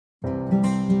Mr.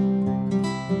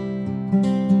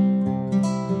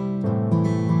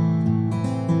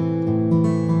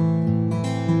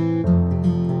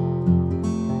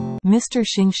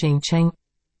 Xingxing Cheng,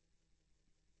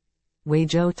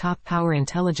 Huizhou Top Power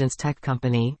Intelligence Tech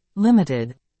Company,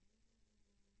 Limited.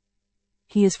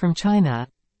 He is from China.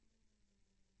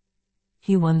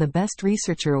 He won the Best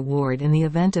Researcher Award in the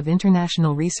event of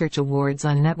International Research Awards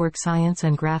on Network Science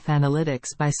and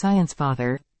Graphanalytics by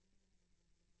ScienceFather.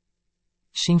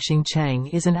 Xingxing Cheng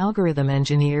is an algorithm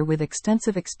engineer with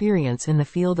extensive experience in the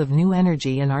field of new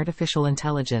energy and artificial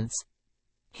intelligence.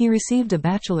 He received a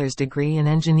bachelor's degree in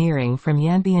engineering from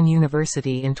Yanbian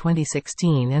University in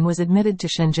 2016 and was admitted to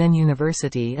Shenzhen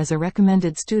University as a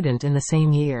recommended student in the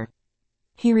same year.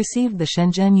 He received the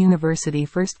Shenzhen University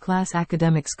First-Class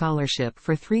Academic Scholarship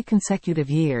for 3 consecutive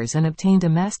years and obtained a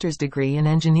master's degree in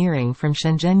engineering from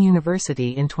Shenzhen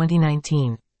University in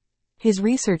 2019. His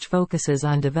research focuses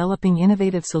on developing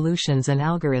innovative solutions and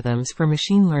algorithms for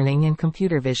machine learning and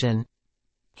computer vision.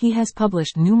 He has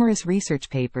published numerous research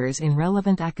papers in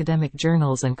relevant academic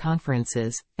journals and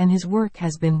conferences, and his work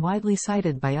has been widely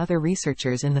cited by other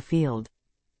researchers in the field.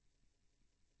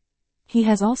 He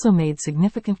has also made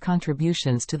significant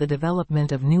contributions to the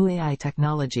development of new AI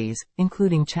technologies,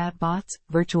 including chatbots,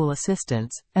 virtual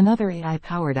assistants, and other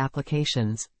AI-powered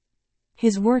applications.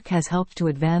 His work has helped to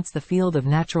advance the field of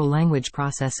natural language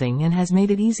processing and has made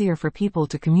it easier for people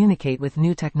to communicate with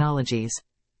new technologies.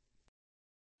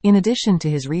 In addition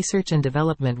to his research and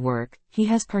development work, he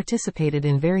has participated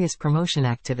in various promotion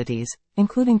activities,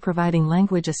 including providing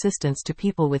language assistance to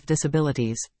people with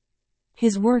disabilities.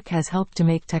 His work has helped to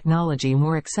make technology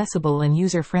more accessible and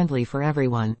user-friendly for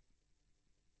everyone.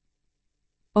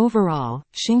 Overall,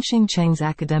 Xingxing Cheng's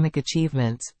academic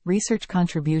achievements, research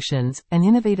contributions, and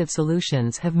innovative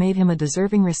solutions have made him a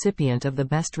deserving recipient of the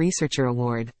Best Researcher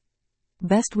Award.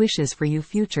 Best wishes for you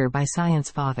future by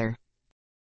ScienceFather.